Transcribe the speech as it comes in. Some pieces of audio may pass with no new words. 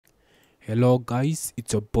Hello guys,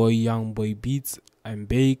 it's your boy Young Boy Beats. I'm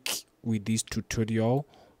back with this tutorial.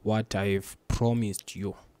 What I've promised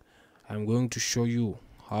you, I'm going to show you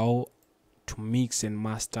how to mix and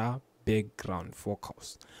master background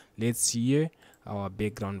vocals. Let's hear our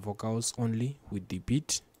background vocals only with the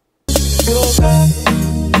beat.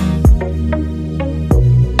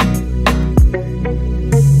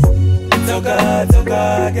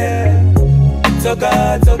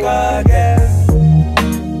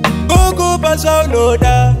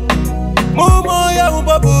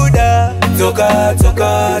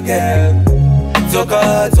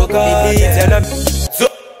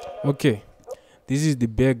 Okay, this is the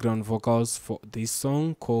background vocals for this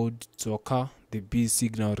song called Zoka, the B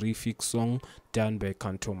signal refix song done by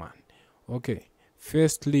Cantoman. Okay,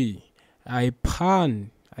 firstly, I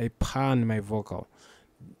pan my vocal.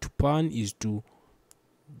 To pan is to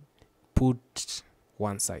put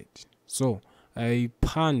one side. So I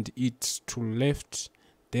panned it to left,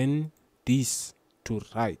 then this to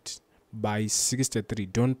right by 63.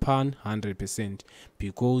 Don't pan 100%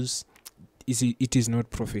 because it is not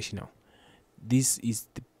professional. This is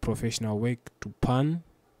the professional work. To pan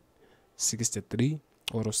 63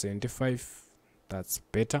 or 75, that's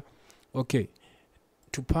better. Okay,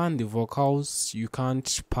 to pan the vocals, you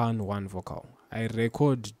can't pan one vocal. I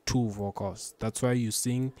record two vocals. That's why you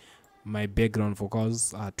sing my background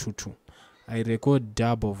vocals are 2-2. I record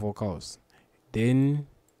double vocals. Then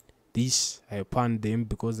this I pan them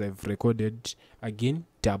because I've recorded again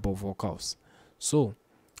double vocals. So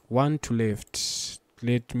one to left.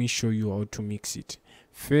 Let me show you how to mix it.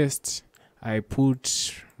 First, I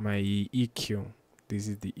put my EQ. This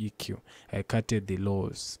is the EQ. I cutted the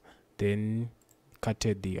lows, then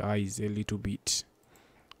cutted the highs a little bit.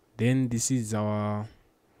 Then this is our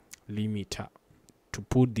limiter to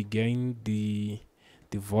put the gain, the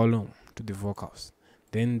volume to the vocals.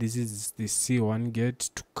 Then this is the C1 gate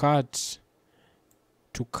to cut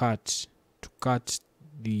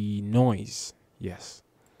the noise. Yes,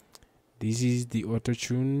 this is the auto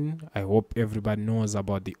tune. I hope everybody knows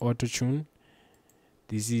about the auto tune.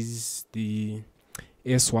 This is the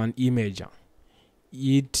S1 imager.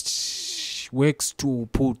 It works to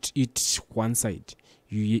put it one side.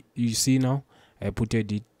 You see now, I put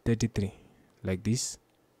it 33 like this.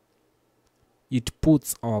 It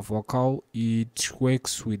puts our vocal, it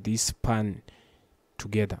works with this pan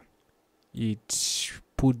together. It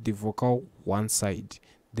put the vocal one side.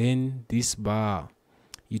 Then this bar,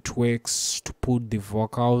 it works to put the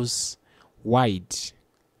vocals wide.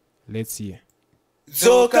 Let's see.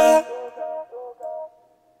 Zoka.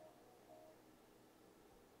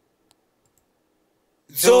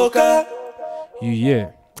 Zoka. You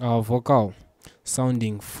hear our vocal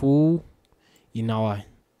sounding full in our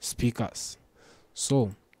speakers.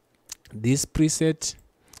 So this preset,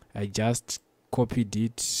 I just copied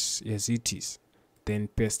it as it is, then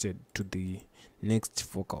pasted to the next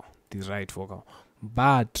vocal, the right vocal.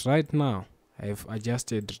 But right now I've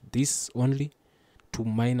adjusted this only to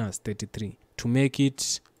 -33 to make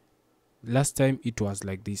it, last time it was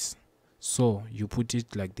like this, so you put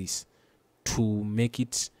it like this to make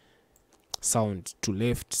it sound to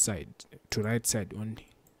left side, to right side only.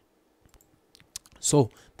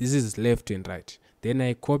 So this is left and right. Then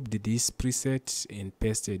I copied this preset and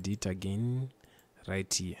pasted it again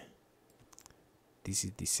right here. This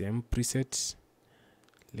is the same preset.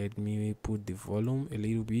 Let me put the volume a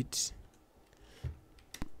little bit.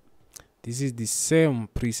 This is the same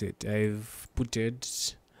preset I've put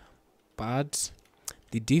it, but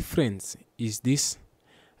the difference is this.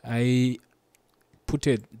 I put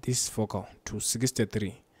this vocal to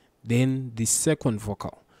 63, then the second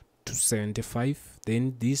vocal to 75,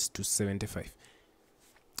 then this to 75.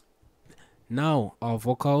 Now our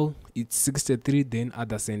vocal, it's 63, then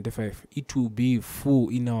other 75. It will be full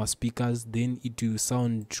in our speakers, then it will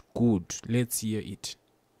sound good. Let's hear it.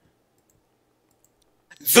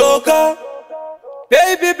 Zoka,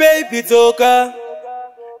 baby Zoka,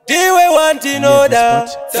 do we want to know that?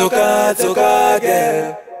 Zoka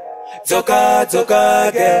girl, Zoka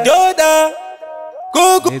girl, Doda,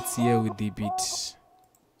 go. Let's hear with the beat.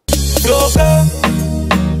 Zoka,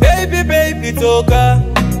 baby Zoka,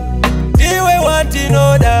 do we want to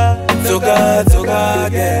know that? Zoka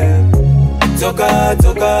girl,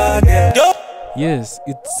 Zoka girl. Yes,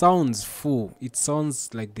 it sounds full. It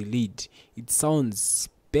sounds like the lead. It sounds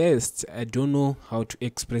best. I don't know how to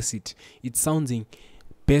express it. It's sounding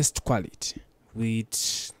best quality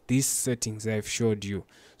with these settings I've showed you.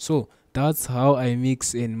 So that's how I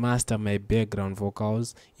mix and master my background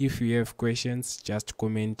vocals. If you have questions, just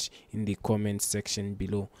comment in the comment section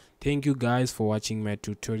below. Thank you guys for watching my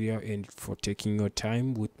tutorial and for taking your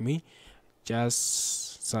time with me.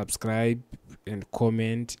 just subscribe and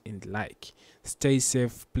comment and like. Stay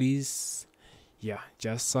safe, please. Yeah,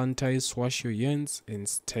 just sanitize, wash your hands, and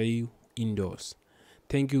stay indoors.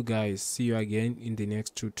 Thank you guys. See you again in the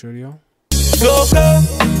next tutorial. Toka,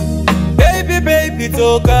 baby,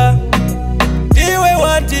 toka. Do you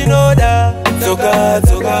want to know that?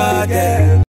 Toka, girl.